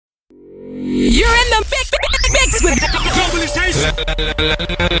You're in the mix with Globalization.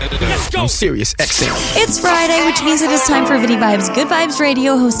 Let's go. I'm Sirius XM. It's Friday, which means it is time for Vinny Vibes Good Vibes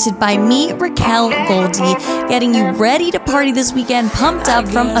Radio, hosted by me, Raquel Goldie, getting you ready to party this weekend, pumped up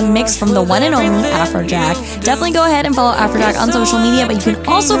from a mix from the one and only Afrojack. Definitely go ahead and follow Afrojack on social media, but you can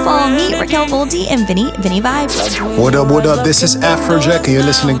also follow me, Raquel Goldie, and Vinny Vibes. What up, what up? This is Afrojack, and you're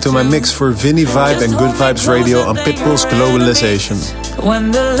listening to my mix for Vinny Vibe and Good Vibes Radio on Pitbull's Globalization.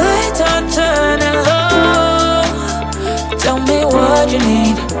 When the lights are turning low, tell me what you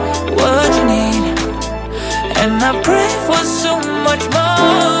need, and I pray for so much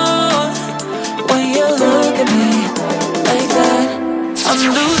more. When you look at me like that, I'm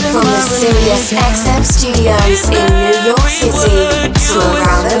losing from my the Sirius XM studios in New York City to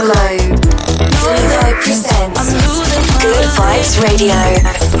around the globe. Vinny Vibe presents Good Vibes Radio,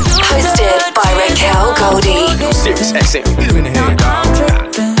 hosted by Raquel Goldie. Sirius XM. Get him in the head, dog.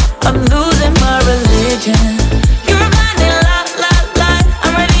 I'm losing my religion. You're reminding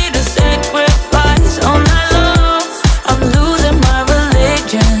I'm ready to sacrifice all night long. I'm losing my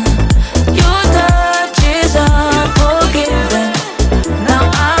religion. Your touch is unforgiving. Now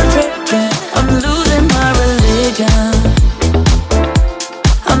I'm tripping. I'm losing my religion.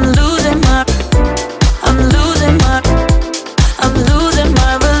 I'm losing my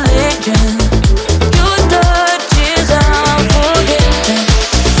religion. Your touch is unforgiving.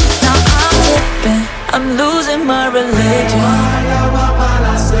 Now I'm tripping. I'm losing my religion.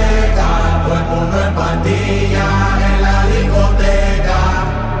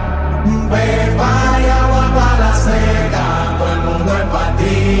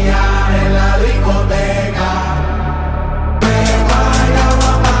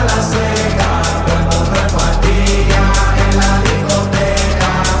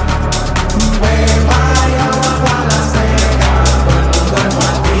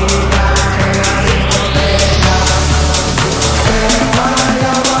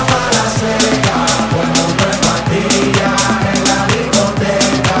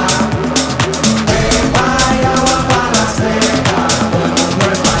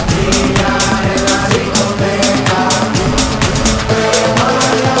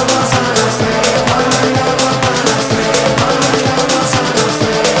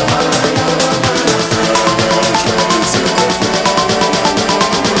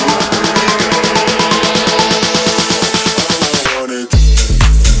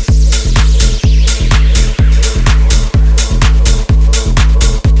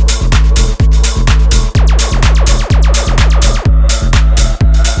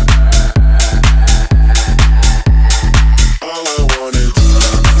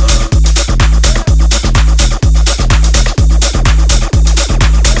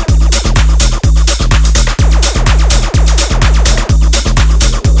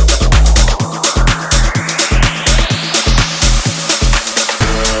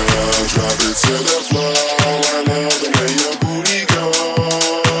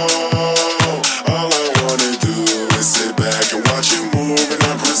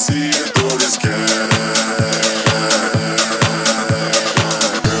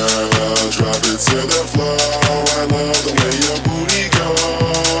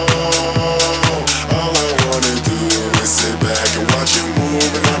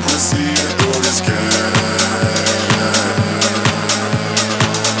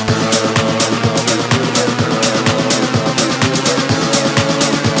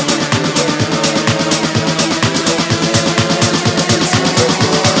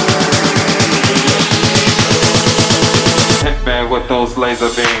 With those laser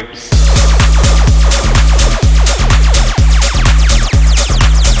beams.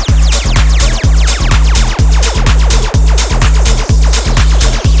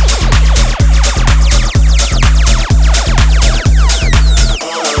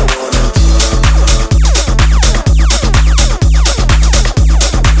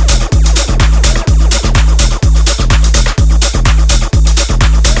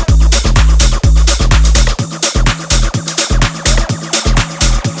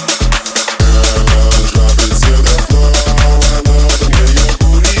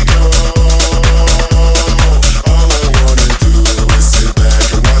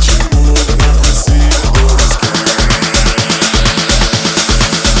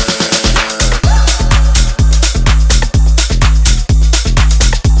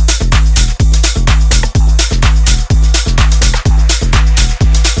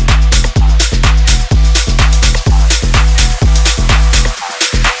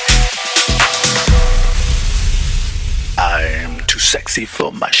 sexy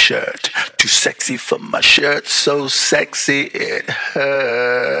for my shirt. Too sexy for my shirt, so sexy it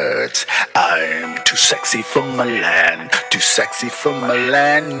hurts. I too sexy for Milan, too sexy for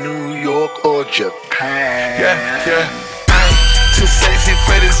Milan, New York or Japan. Yeah. I'm too sexy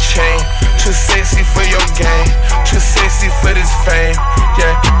for this chain, too sexy for your game, too sexy for this fame.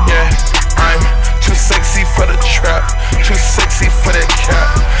 Yeah. I'm too sexy for the trap, too sexy for that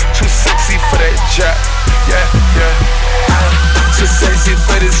cap, too sexy for that jack. Yeah. I'm too sexy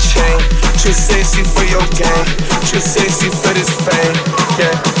for this chain, too sexy for your game, too sexy for this fame.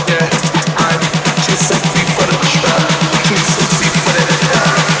 Yeah. I'm too sexy for the trap, too sexy for that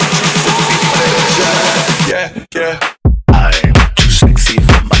cap, too sexy for that jack. Yeah. I'm too sexy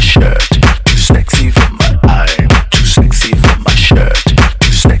for my shirt, too sexy for my. I'm too sexy for my shirt,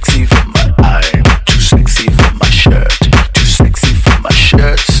 too sexy for my. I'm too sexy for my shirt, too sexy for my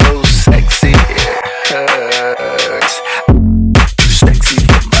shirt, so sexy it hurts. Too sexy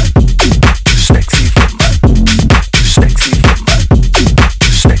for my, too sexy for my, too sexy for my,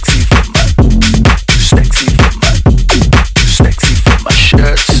 too sexy for my, too sexy for my, too sexy for my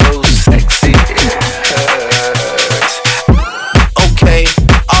shirt, so sexy it hurts. Okay,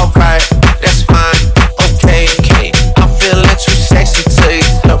 alright, that's fine. Okay, I'm feeling too sexy to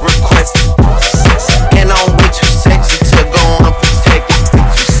accept requests, and I'm way too sexy to go unprotected.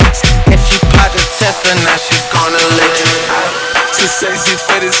 If she popped the Tesla, now she gonna let you. Too sexy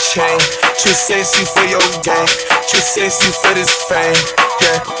for this chain, too sexy for your game, too sexy for this fame.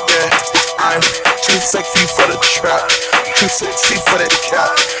 Yeah. I'm too sexy for the trap, too sexy for that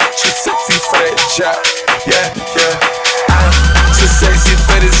cap, too sexy for that jack. Yeah. I'm too sexy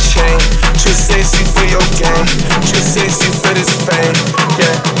for this chain, too sexy for your game, too sexy for this fame.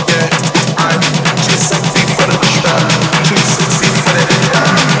 Yeah. I'm too sexy for the trap, too sexy for that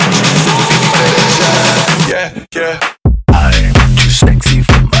cap, too sexy for that jack. Yeah. I'm too sexy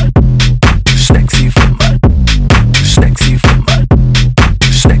for my, too sexy for my, too sexy for my,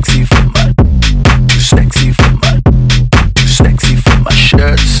 too sexy for my, too sexy for my, too sexy for my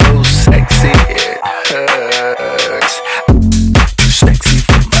shirt, so sexy it hurts. Too sexy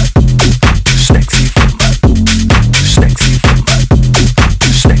for my, too sexy for my, too sexy for my, too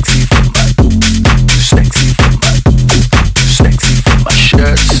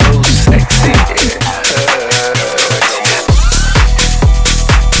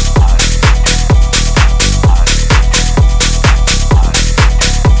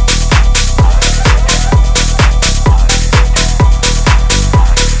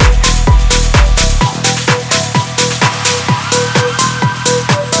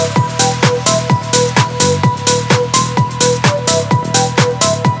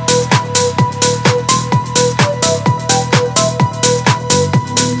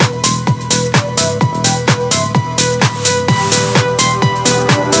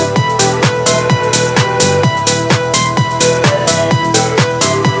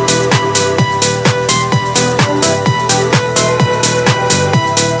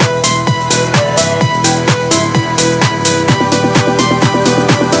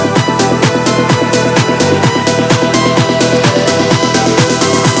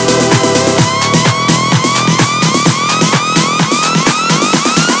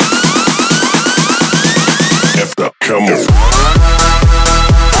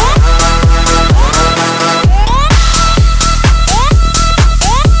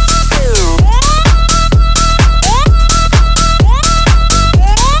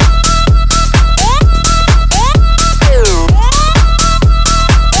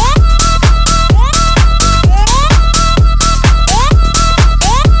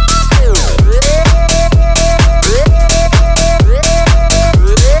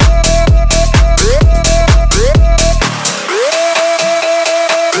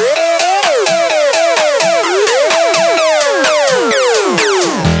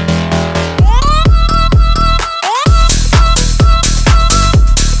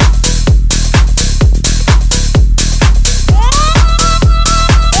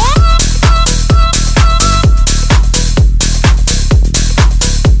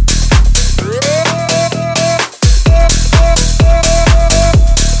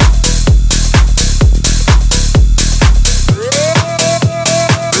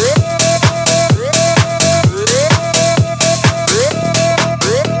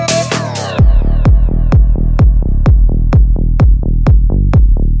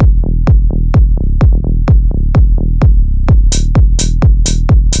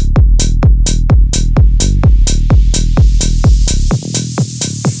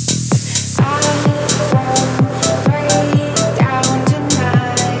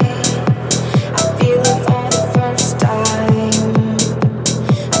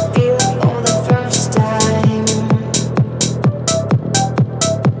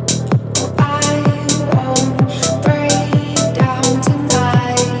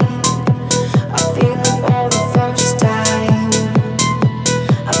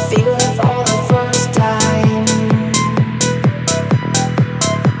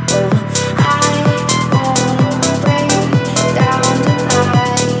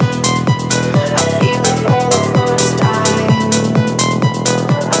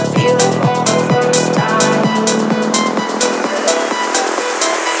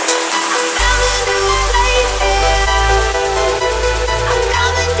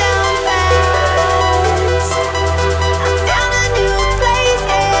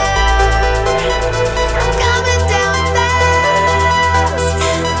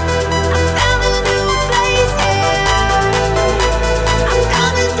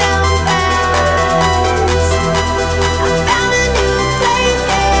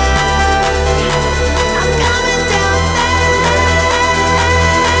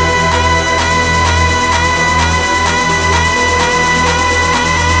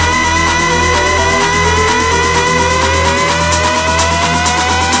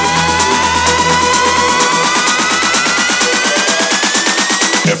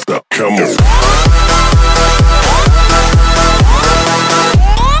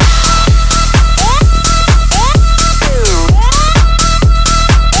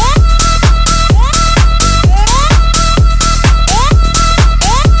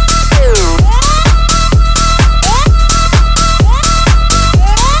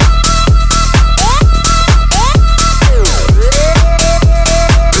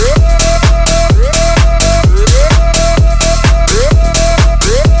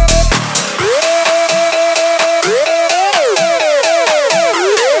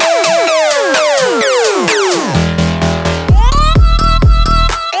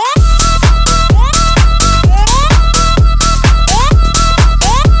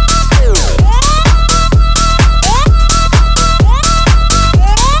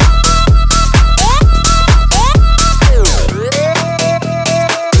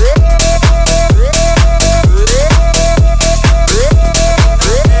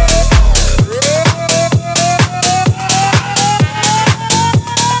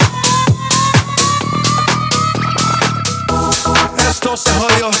esto se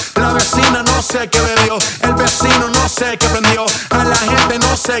jodió. La vecina no sé qué bebió, el vecino no sé qué prendió, a la gente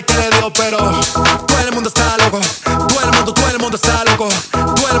no sé qué le dio, pero todo el mundo está loco, todo el mundo está loco,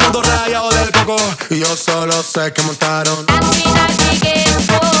 todo el mundo rayado del coco. Y yo solo sé que montaron.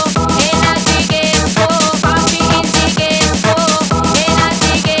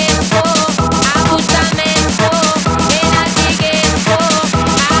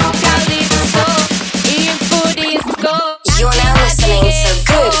 You're now listening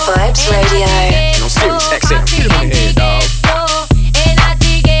to Good Vibes Radio. No Sirius XM. Get him in the head, dog.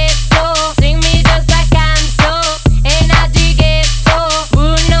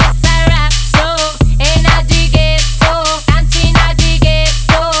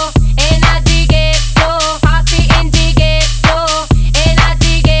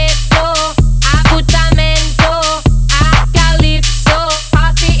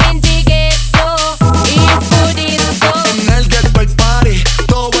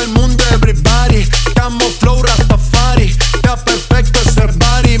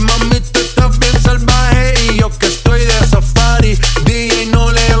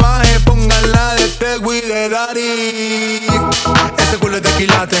 Ese culo es de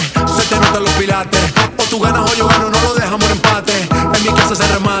quilate, se te notan los pilates. O tú ganas o yo gano, no lo dejamos en empate. En mi casa se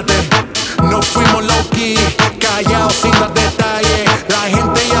remate. No fuimos low key, callados sin dar detalles. La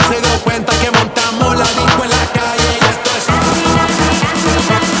gente ya se dio cuenta que montamos la disco en la calle. Y esto es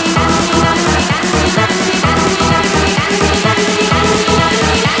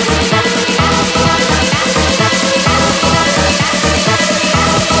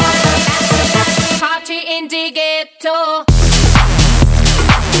Party in the ghetto.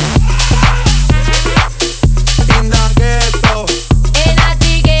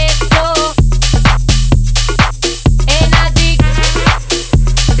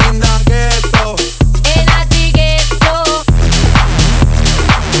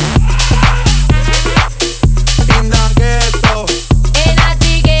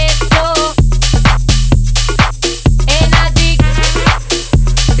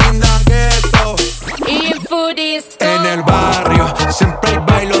 en el barrio, siempre hay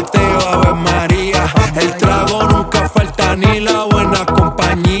bailoteo, Ave María. El trago nunca falta ni la buena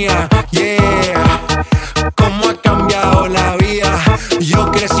compañía. Yeah, cómo ha cambiado la vida. Yo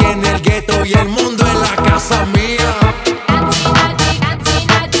crecí en el gueto y el mundo en la casa mía.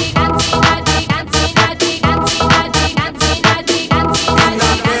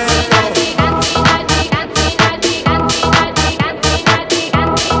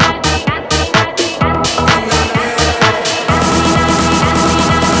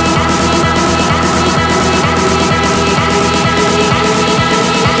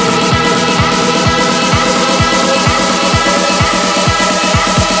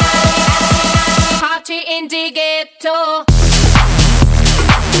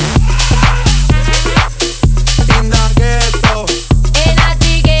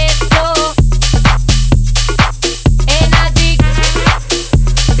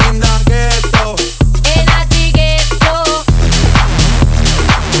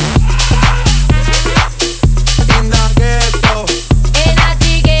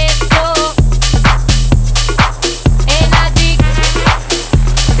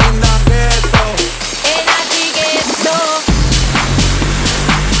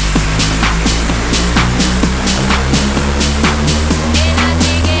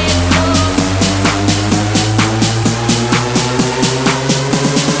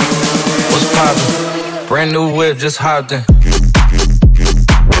 Brand new whip, just hopped in.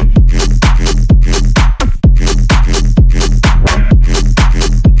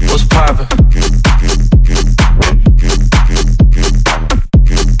 What's poppin'?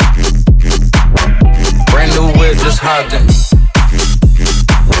 Brand new whip, just hopped in.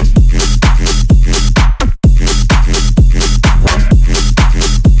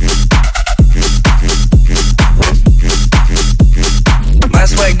 My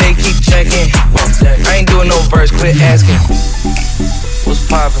swag, they keep checking. I ain't doing no verse, quit asking. What's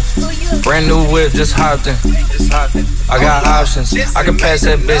poppin'? Brand new whip, just hopped in. I got options, I can pass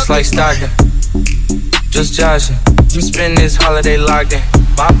that bitch like Stockton. Just joshing, you spend this holiday locked in.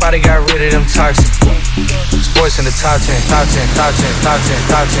 My body got rid of them toxins. Sports in the top 10, top 10, top 10, top 10,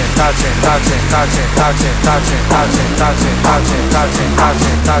 top 10, top 10, top 10, top 10, top 10, top 10, top 10, top 10, top 10, top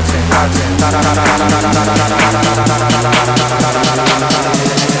 10, top 10, top 10, top 10.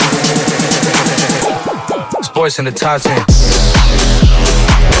 Sports in the top 10.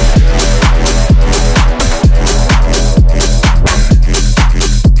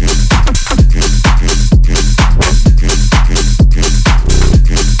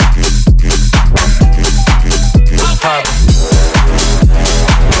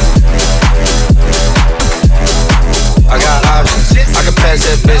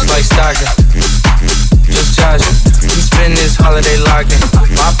 talking. Just joshing. We spend this holiday locked in.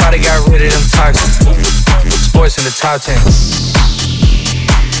 My body got rid of them toxins. Sports in the top 10.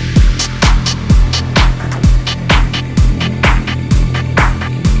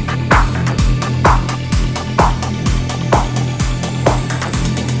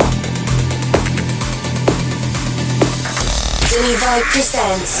 Vinny Vibe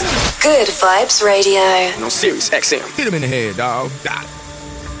presents Good Vibes Radio. On Sirius XM. Hit him in the head, dog. Got it.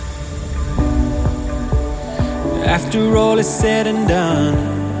 After all is said and done,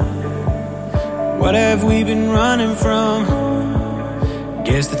 what have we been running from?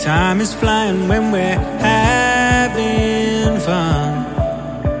 Guess the time is flying when we're having fun.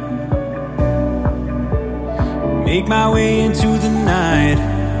 Make my way into the night,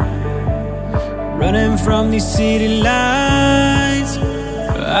 running from these city lights.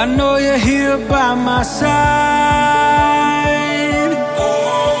 I know you're here by my side.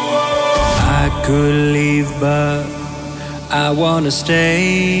 I could leave, but I wanna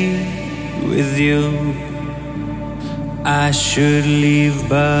stay with you. I should leave,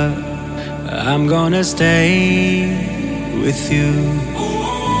 but I'm gonna stay with you.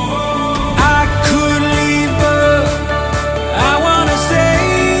 I could leave, but I wanna stay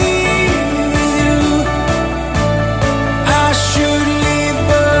with you. I should leave,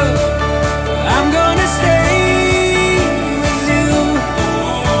 but I'm gonna stay with you.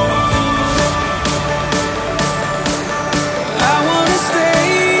 I wanna stay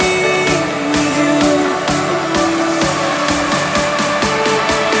with you. I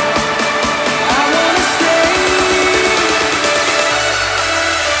wanna stay.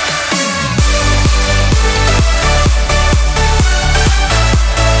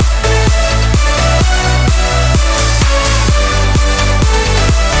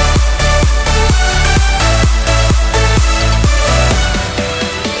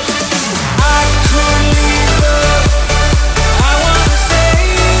 I could leave, but I wanna stay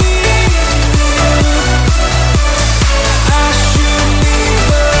with you. I should leave,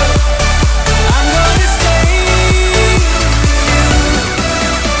 but I'm gonna stay with you.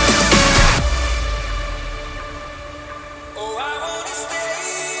 Oh, I wanna stay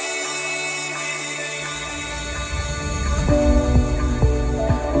with you.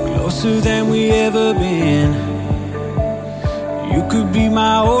 Closer than we ever been. You could be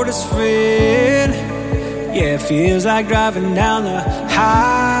my oldest friend. Yeah, it feels like driving down the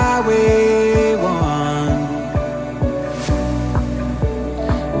highway 1.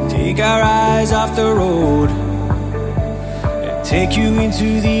 Take our eyes off the road and take you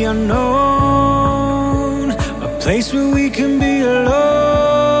into the unknown, a place where we can be alone.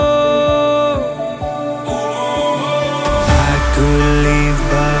 I could leave,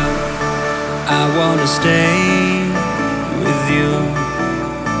 but I wanna stay with you.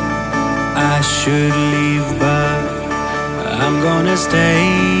 I should leave, but I'm gonna stay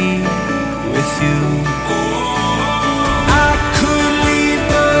with you. I could leave,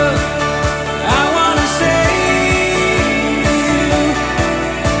 but I wanna stay with you.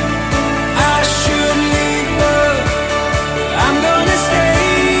 I should leave, but I'm gonna stay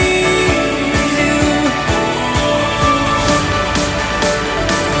with you.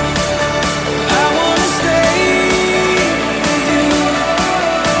 I wanna stay with you.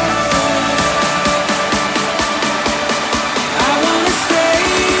 I wanna stay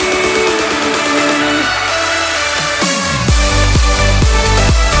with you.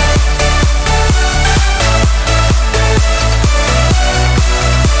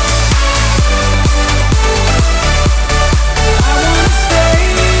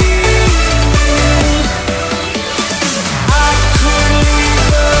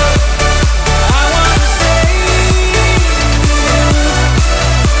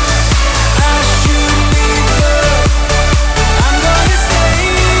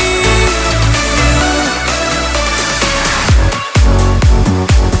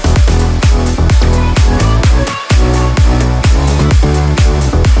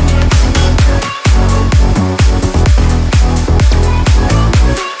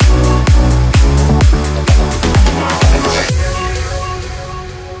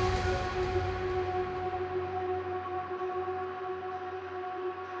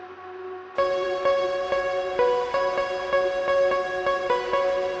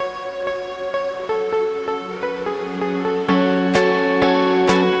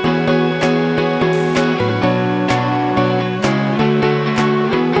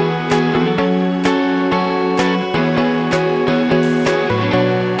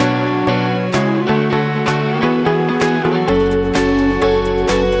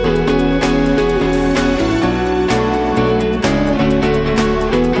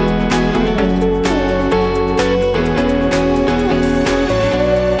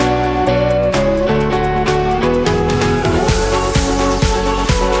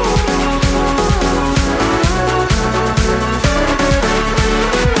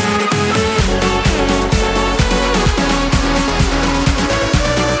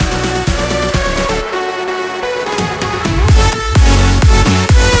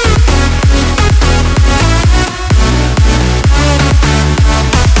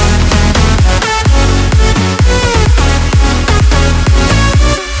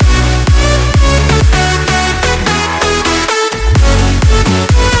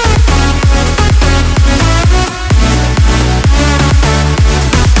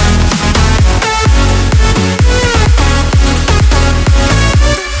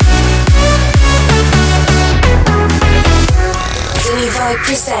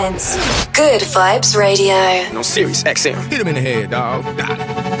 presents Good Vibes Radio. On Sirius XM. Hit him in the head, dog. Got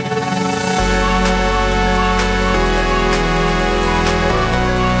it.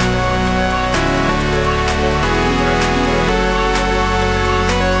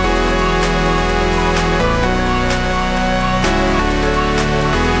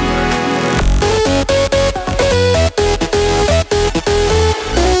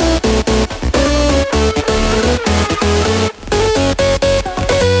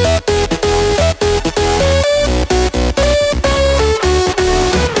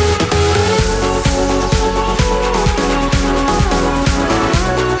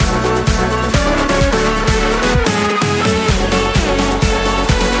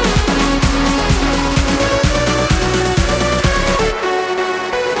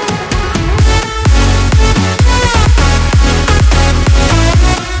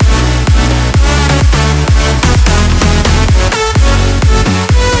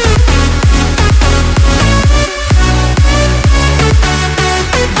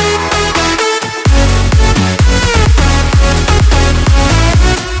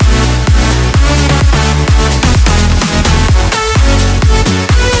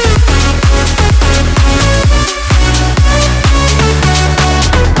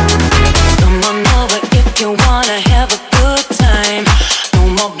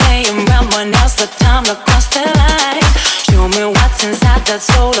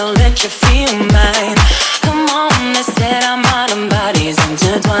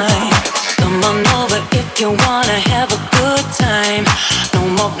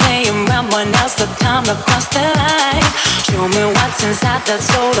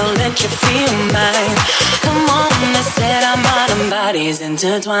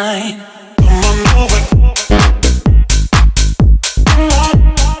 Intertwine.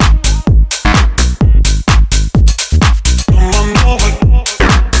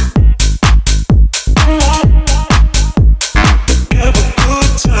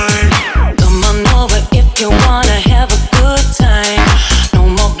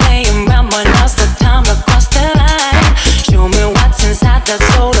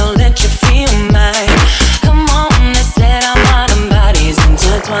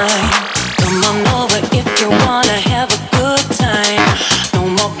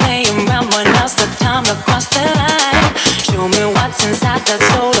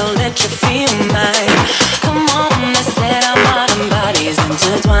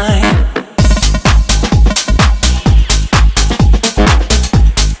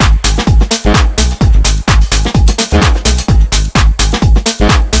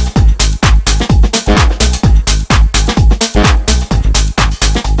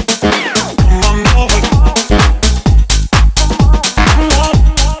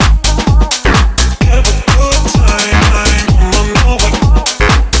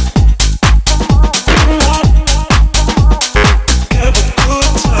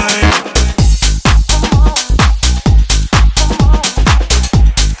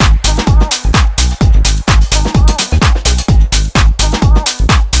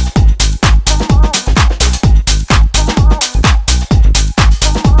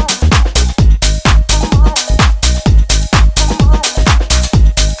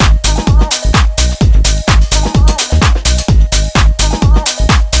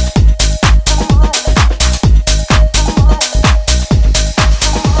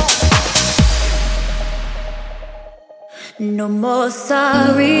 No more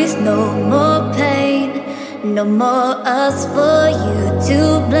sorries, no more pain. No more us for you to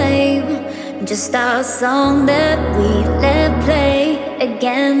blame. Just our song that we let play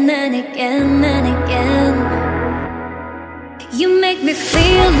again and again and again. You make me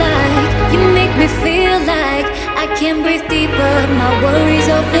feel like I can't breathe deeper. My worries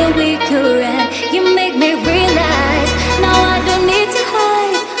all feel weaker, and you make me realize now I don't need to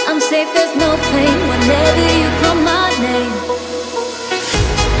hide. I'm safe, there's no pain whenever you call my name.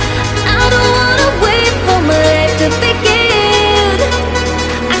 I don't wanna wait for my life to begin.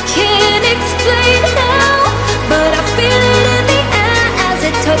 I can't explain how, but I feel it in the air as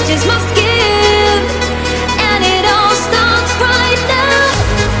it touches my skin, and it all starts right now.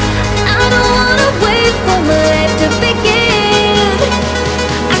 I don't wanna wait for my life to begin.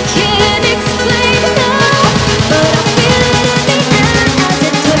 I can't explain how, but I feel it in the air as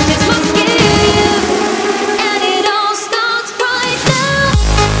it touches my skin, and it all starts right now.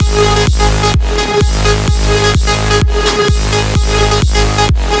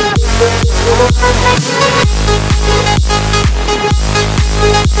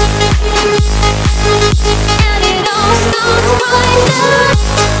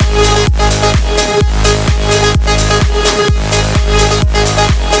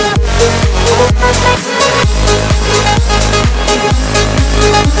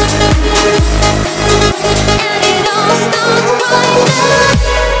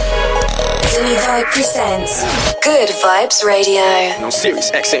 presents Good Vibes Radio. No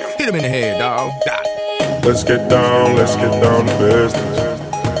Sirius XM. Hit him in the head, dog. Let's get down to business.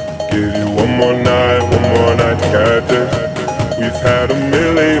 Give you one more night to get this. We've had a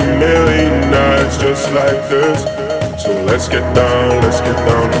million nights just like this. So let's get down to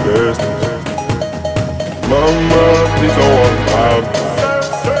business. Mama, please don't worry about me.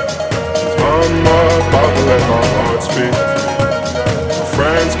 I'm about to let my heart speak. My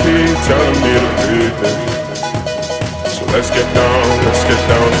friends keep telling me to beat this. So let's get down to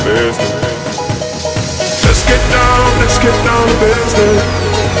business. Let's get down to business.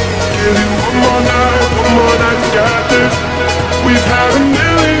 Give you one more night to get this. We've had a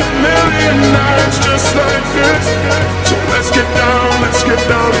million nights just like this. So let's get down to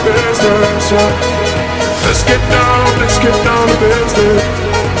business. Let's get down to business.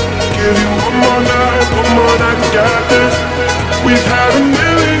 Give you one more night to get this. We've had a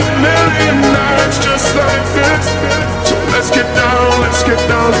million nights just like this. So let's get down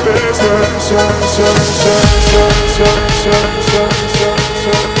to business.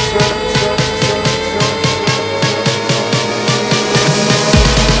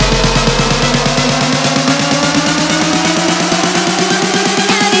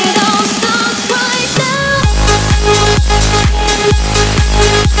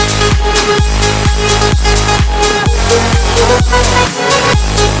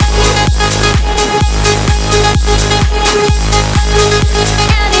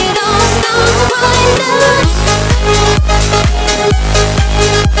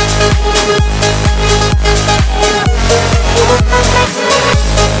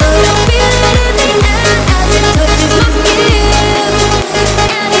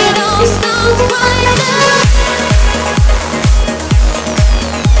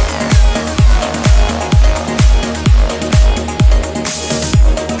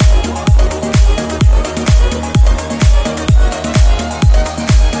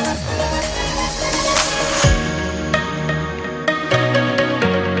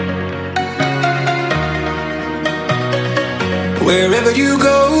 Wherever you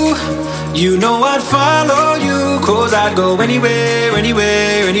go, you know I'd follow you. 'Cause I'd go anywhere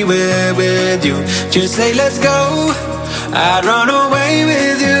with you. Just say let's go, I'd run away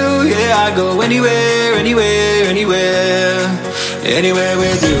with you. Yeah, I'd go anywhere with you. Anywhere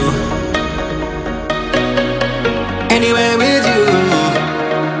with you. Anywhere with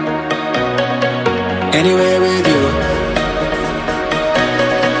you.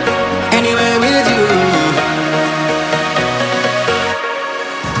 Anywhere with you.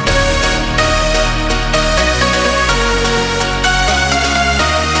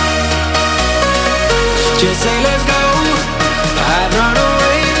 Just say let's go, I'd run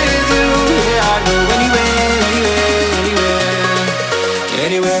away with you. Yeah, I'd go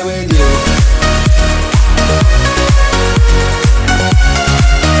anywhere with you.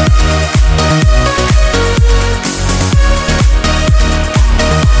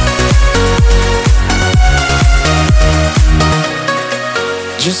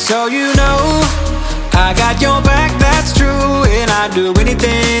 Just so you know, I got your back, that's true. And I'd do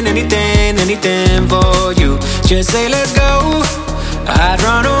anything for you. Just say let's go, I'd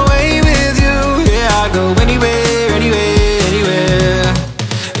run away with you. Yeah, I'd go anywhere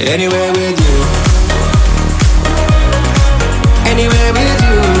with you. Anywhere with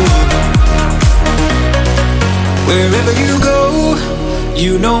you. Wherever you go,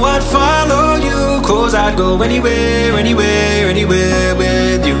 you know I'd follow you. 'Cause I'd go anywhere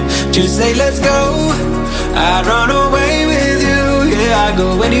with you. Just say let's go, I'd run away with you. Yeah, I'd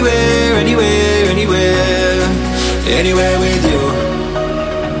go anywhere with you.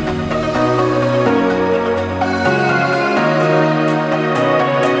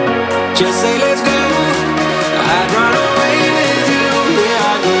 Just say let's go, I'd run away with you. Yeah,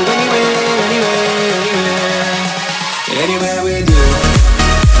 I'd go anywhere with you. Anywhere with you.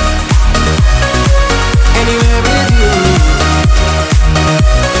 Anywhere with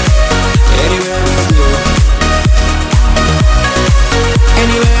you.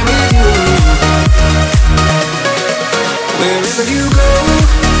 Anywhere with you. Wherever you go,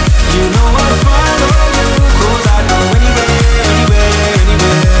 you know I'll follow you. 'Cause I go anywhere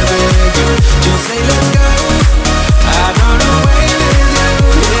with you. Just say let's go, I'd run away with you.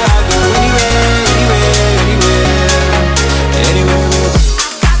 Yeah, I'd go anywhere with you.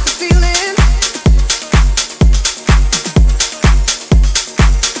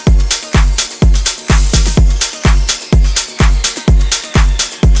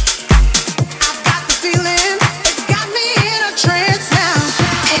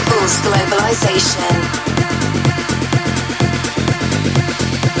 Globalization.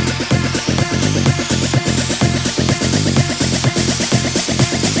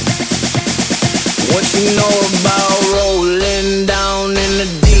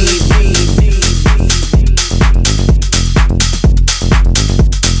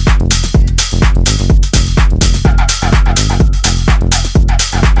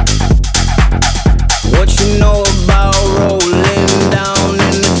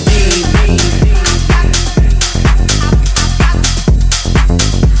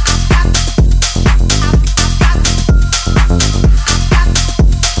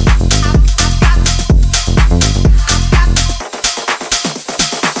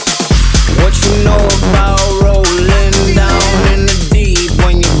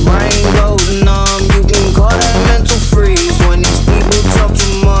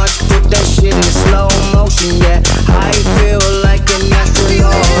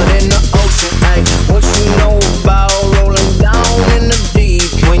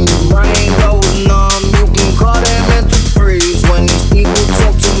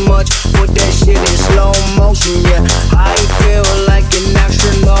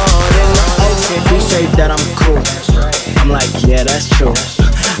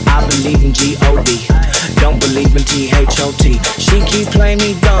 H-O-T. She keep playing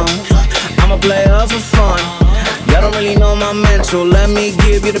me dumb, I'ma play her for fun. Y'all don't really know my mental, let me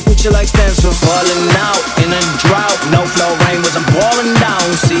give you the picture like stencil. Falling out in a drought, no flow rain was I'm pouring down.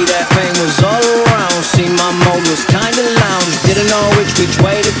 See that pain was all around, see my mode was kinda lounge. Didn't know which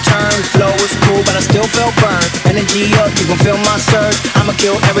way to turn, flow was cool but I still felt burned. Energy up, you can feel my surge, I'ma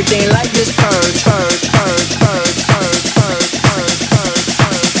kill everything like this purge, purge, purge, purge, purge, purge, purge, purge, purge.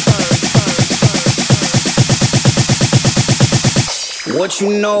 What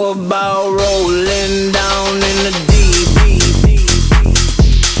you know about rolling down in the deep?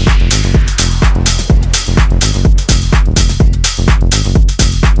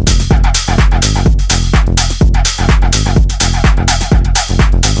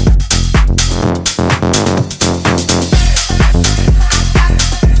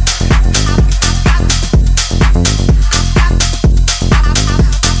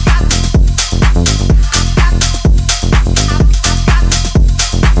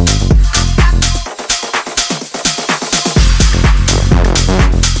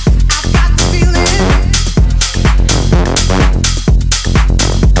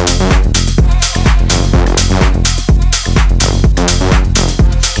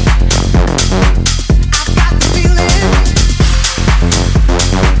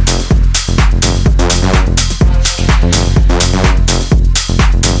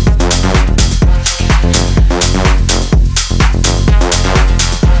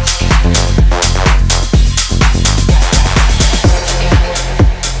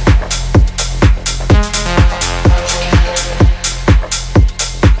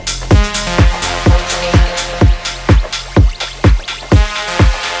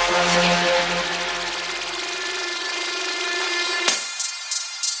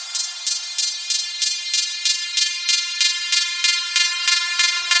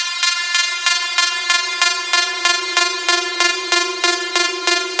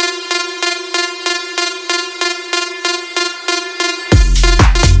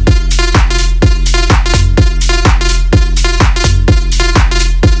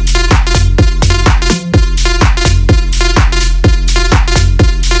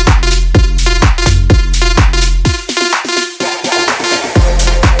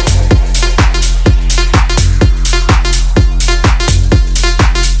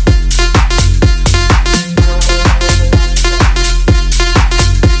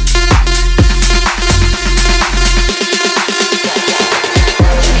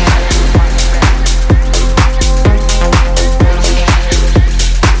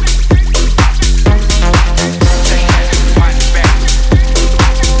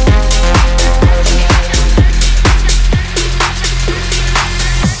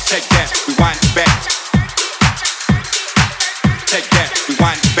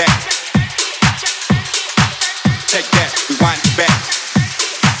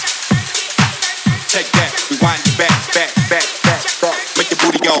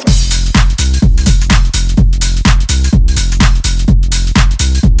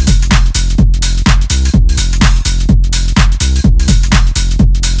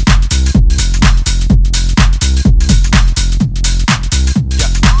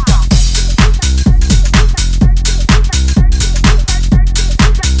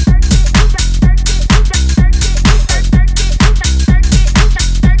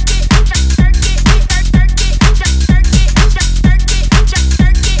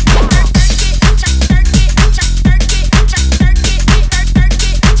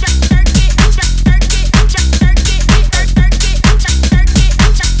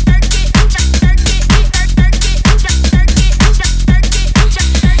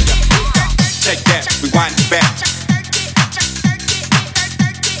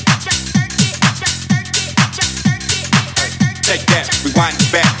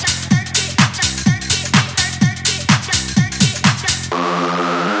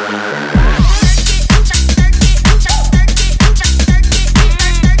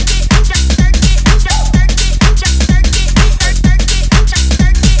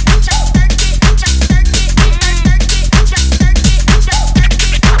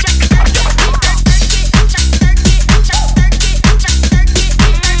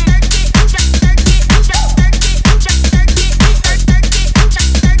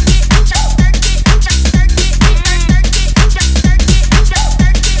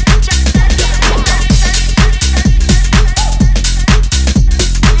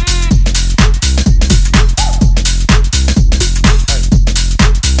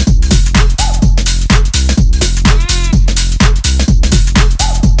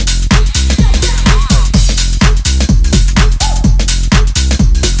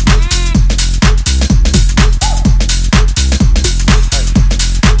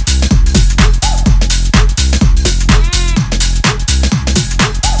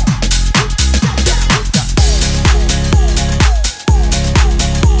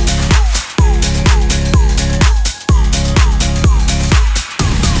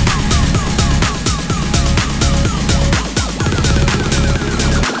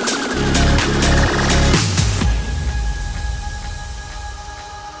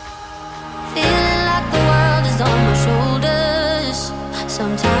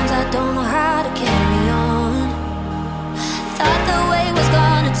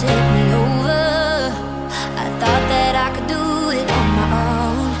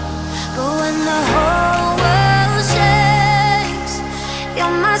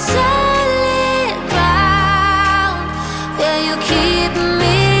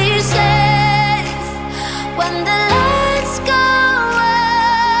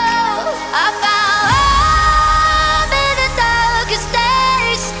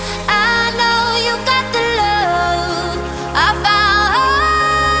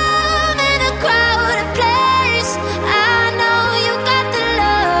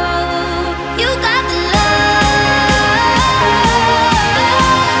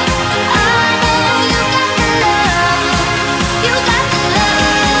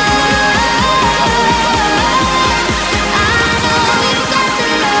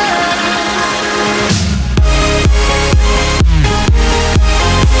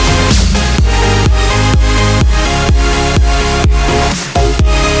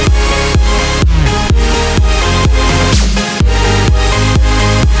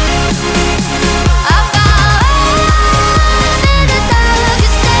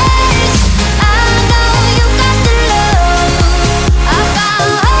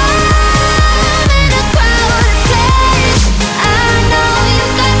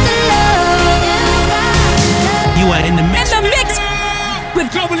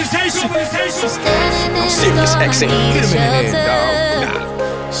 Listen, hit him in the head,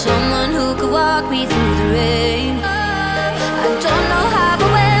 dog. Someone who could walk me through the rain. I don't know how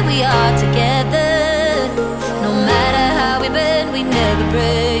but where we are together. No matter how we bend, we never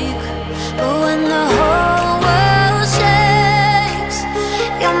break. But when the whole world shakes,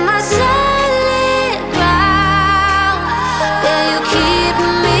 you're my solid ground. Yeah, you keep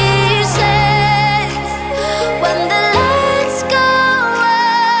me safe. When the lights go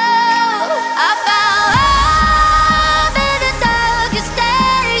out, I found love in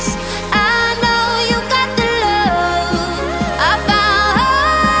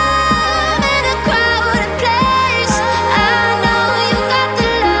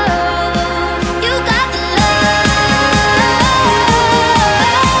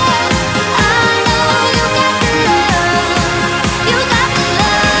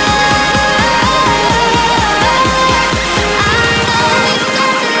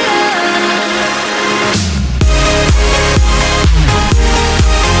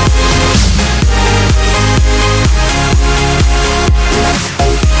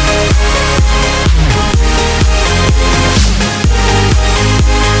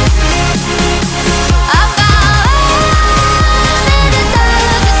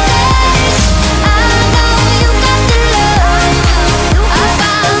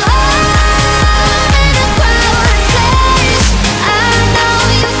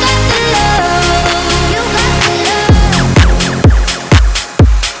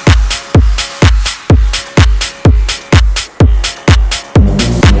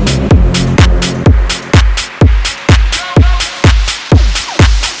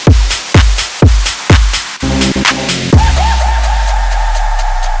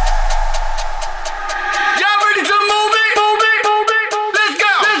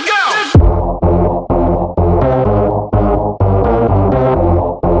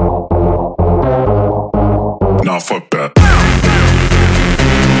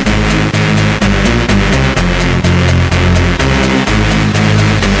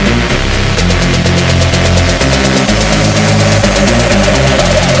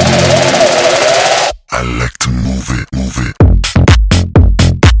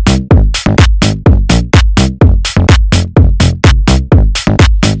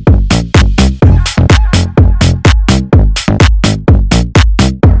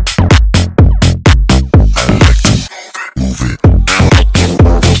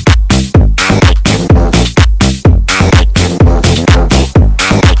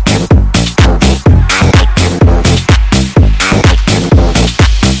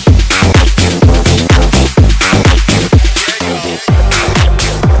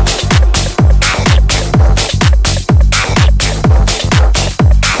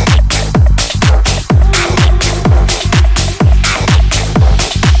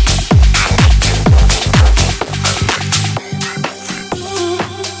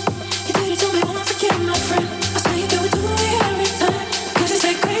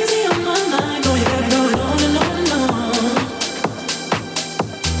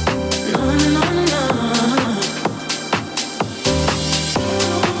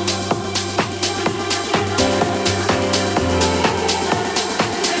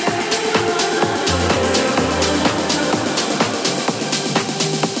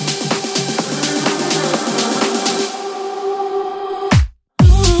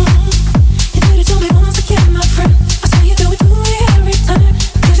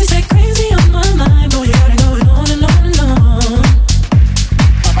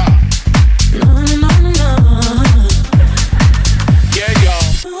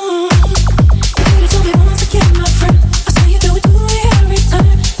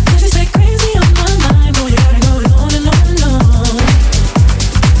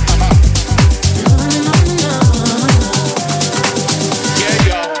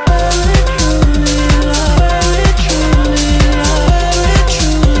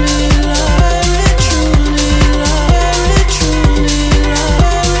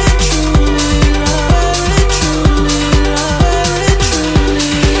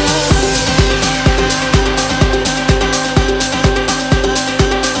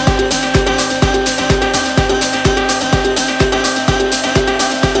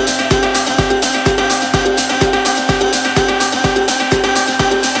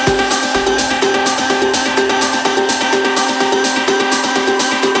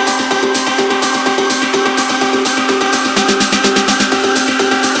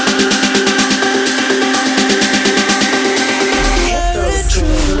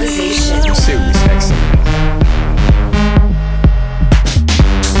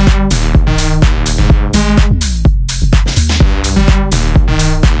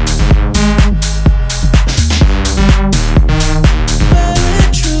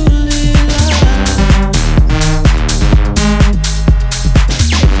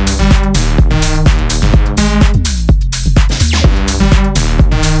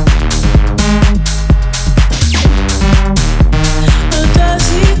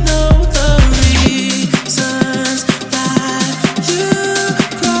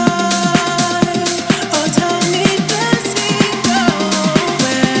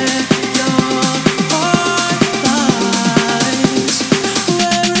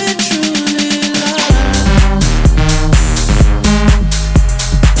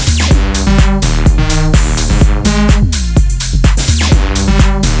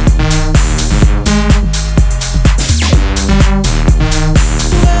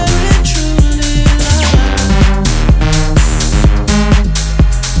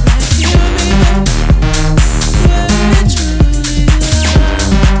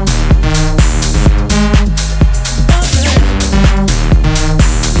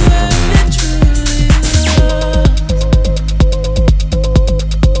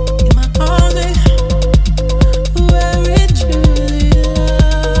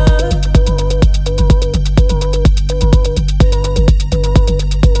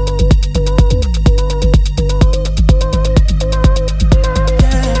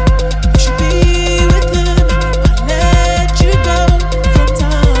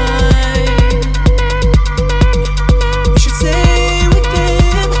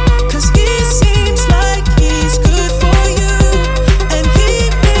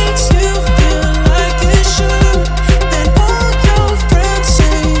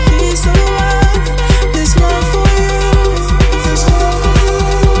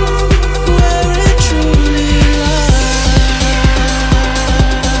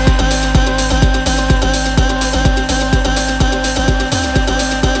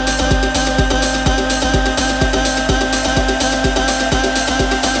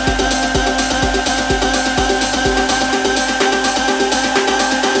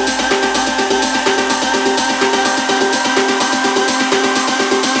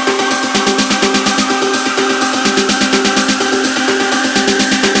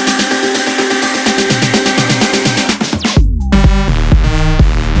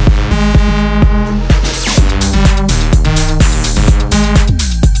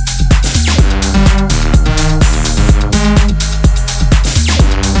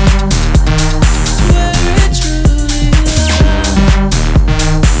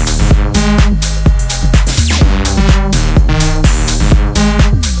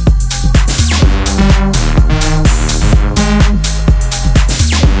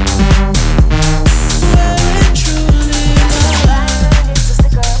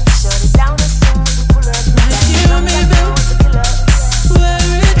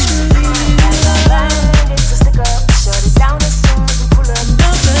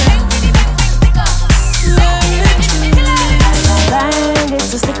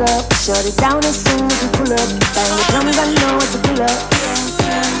up. Shut it down as soon as we pull up. Bang the drums, I know it's a killer.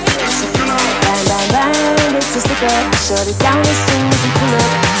 Bang, bang, bang, it's a stick up. Shut it down as soon as we pull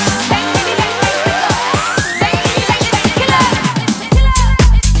up.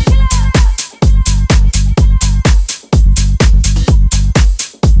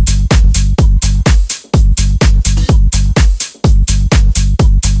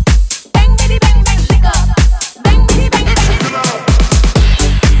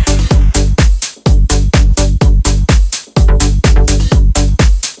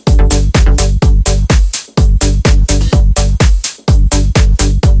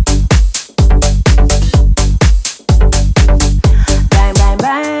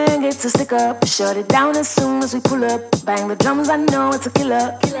 Shut it down as soon as we pull up. Bang the drums, I know it's a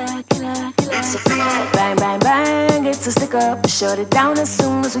killer. Bang, bang, bang, it's a stick up. Shut it down as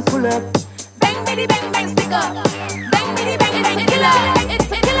soon as we pull up. Bang, bitty, bang, bang, stick up. Bang, bitty, bang, it's a killer.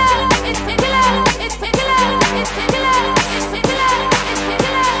 It's a killer. It's a killer. It's a killer. It's a killer. It's a killer. It's a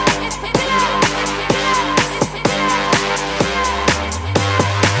killer. It's a killer.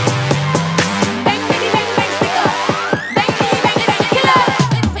 Bang, bitty, bang, bang, stick up. Bang, bitty, bang, it's a killer.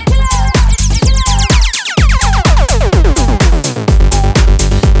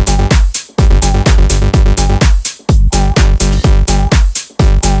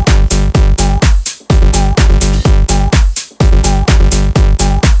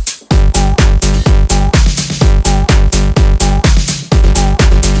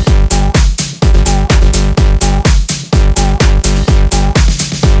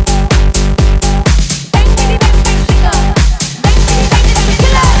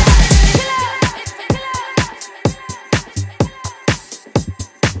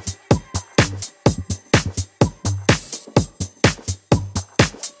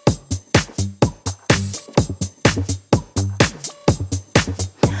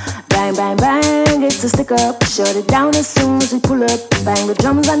 Bang, bang, it's a stick up. Shut it down as soon as we pull up. Bang the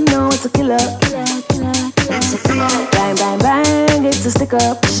drums, I know it's a killer. Bang, bang, bang, it's a stick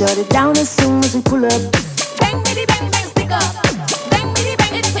up. Shut it down as soon as we pull up. Bang, bitty, bang, bang, stick up. Bang, bitty,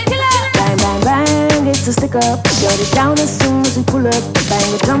 bang, it's a killer. Bang, bang, bang, it's a stick up. Shut it down as soon as we pull up.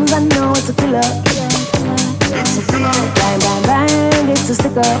 Bang the drums, I know it's a killer. Bang, bang, bang, it's a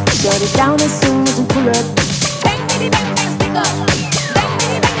stick up. Shut it down as soon as we pull up. Bang, bitty, bang, bang, stick up.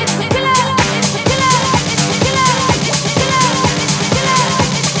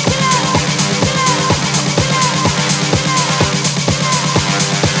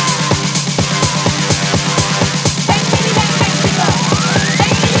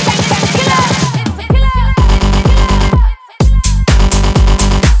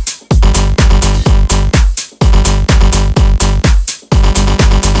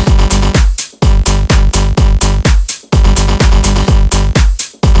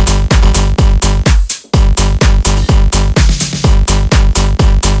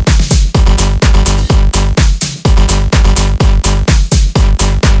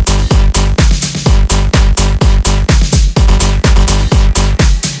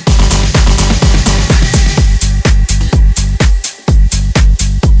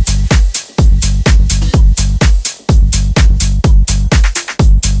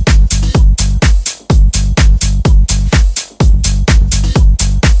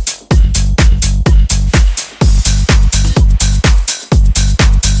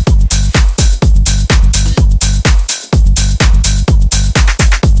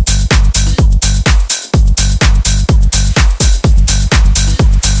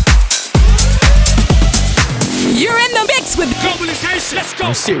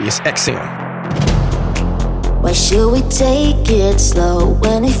 Sirius XM. Why should we take it slow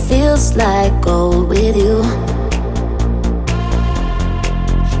when it feels like gold with you?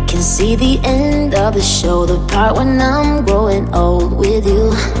 Can see the end of the show, the part when I'm growing old with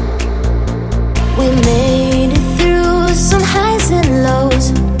you. We made it through some highs and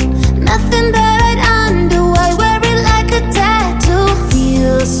lows, nothing that I'd undo. I wear it like a tattoo.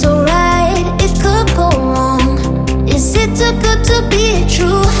 Feels so right, it could go wrong. Is it too good to be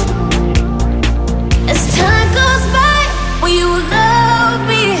true? As time goes by, will you love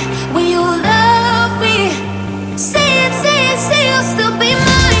me? Will you love me? Say it, say it, say you'll still be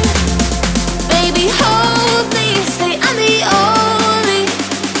mine. Baby, hold me, say I'm the only.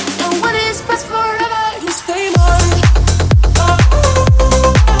 And when it's past forever, you stay mine.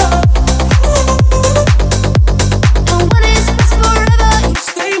 And when it's past forever, you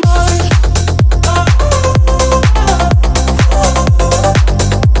stay mine.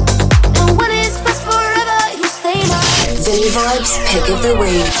 Vini Vibes Pick of the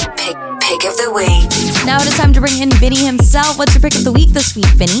Week. Pick of the Week. Now it is time to bring in Vinny himself. What's your pick of the week this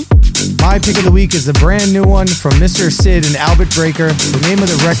week, Vinny? My pick of the week is a brand new one from Mr. Sid and Albert Breaker. The name of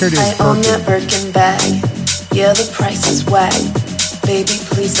the record is I own that Birkin bag. Yeah, the price is whack. Baby,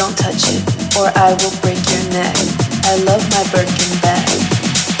 please don't touch it, or I will break your neck. I love my Birkin bag.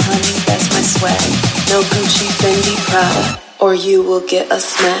 Honey, that's my swag. No Gucci, Fendi, Prada, or you will get a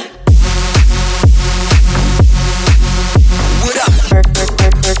smack. What up?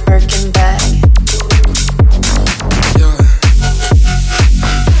 Birkin bag.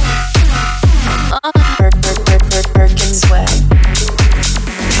 Birkin swag.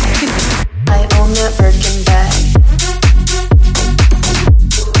 I own that Birkin bag.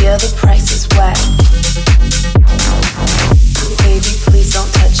 Yeah, the price is whack. Baby, please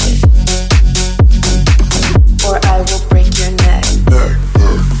don't touch it, or I will break your neck.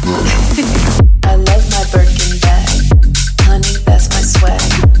 I love my Birkin bag. Honey, that's my swag.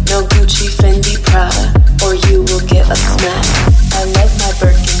 No Gucci, Fendi, Prada, or you will get a smack. I love my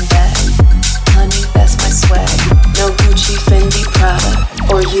Birkin bag. Honey, that's my swag. No Gucci, Fendi, Prada,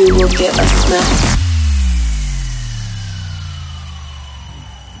 or you will get a smack.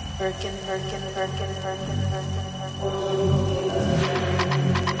 Birkin, Birkin, Birkin, Birkin, Birkin,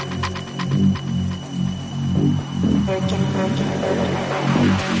 Birkin, Birkin.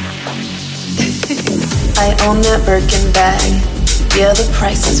 I own that Birkin bag. Yeah, the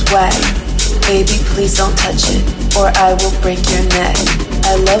price is whack. Baby, please don't touch it, or I will break your neck.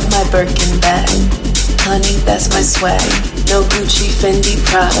 I love my Birkin bag. Honey, that's my swag. No Gucci, Fendi,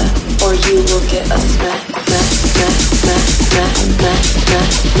 Prada, or you will get a smack.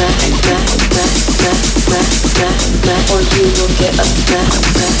 Or you will get a smack.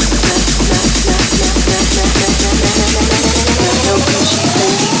 No Gucci,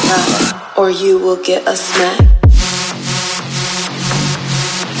 Fendi, Prada, or you will get a smack.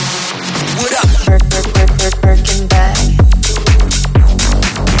 What up? Birkin bag.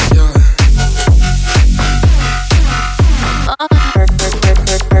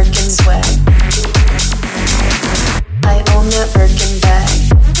 Birkin swag. I own that Birkin bag.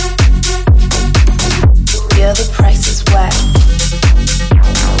 Yeah, the price is whack.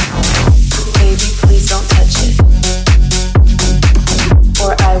 Baby, please don't touch it,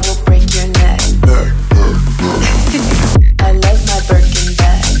 or I will break your neck. I love my Birkin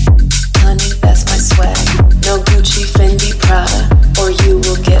bag. Honey, that's my swag. No Gucci, Fendi, Prada, or you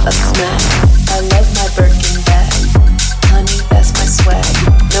will get a smack. I love my Birkin bag. Honey, that's my swag.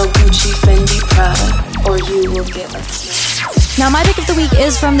 No Gucci, Fendi, Prada, or you will get a smack. Now my pick of the week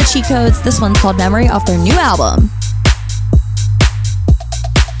is from the Cheat Codes. This one's called Memory off their new album.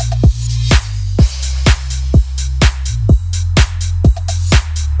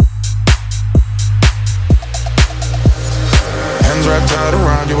 Hands wrapped out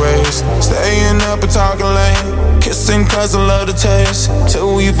around your waist, staying up and talking late, kissing cause I love the taste,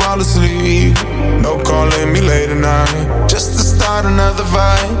 till we fall asleep. No calling me late at night, just to start another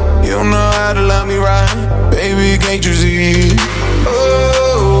fight. You know how to love me right, baby, can't you see?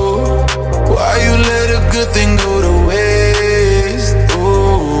 Oh, why you let a good thing go to waste?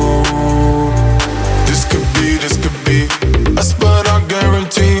 Oh, this could be us, but I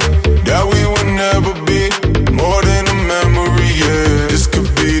guarantee that we would never be more than a memory. Yeah, this could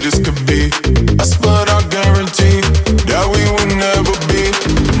be us, but I guarantee that we would never be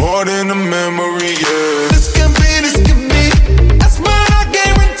more than a memory. Yeah, this could be us, but I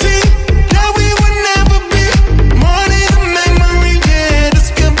guarantee that we would never be more than a memory. Yeah, this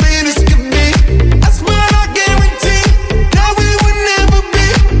could be us, but I guarantee that we would never be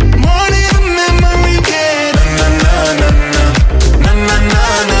more than a memory. Yeah, na na na na na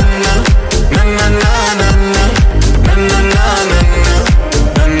na na na na na na na na.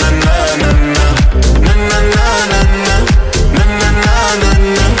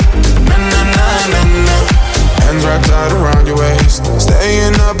 Hands wrapped out around your waist,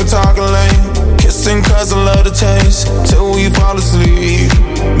 staying up and talking late, kissing cause I love the taste, till we fall asleep.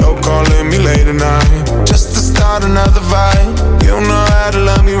 No calling me late at night, just to start another fight. You know how to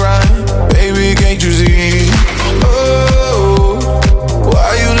love me right, baby, can't you see? Oh,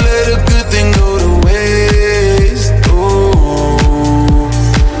 why you let a good thing go to waste? Oh,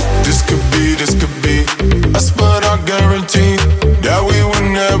 this could be us, but I guarantee that we would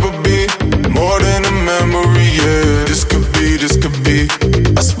never be more than a memory. Yeah, this could be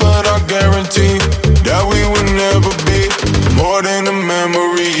us, but I guarantee that we would never be more than a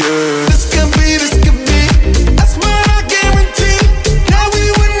memory. Yeah, this could be us, but I guarantee that we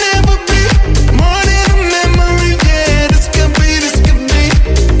would never be more than a memory. Yeah, this could be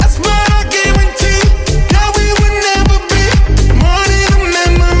us, but I guarantee that we would never be more than a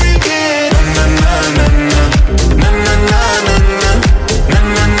memory. Yeah.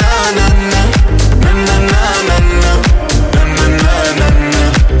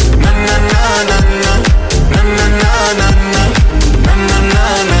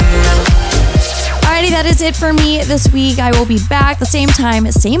 is it for me this week. I will be back the same time,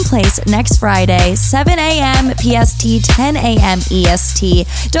 same place next Friday, 7 a.m. PST, 10 a.m. EST.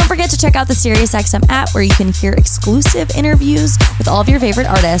 Don't forget to check out the SiriusXM app where you can hear exclusive interviews with all of your favorite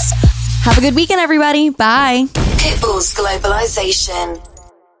artists. Have a good weekend, everybody. Bye. Pitbull's Globalization.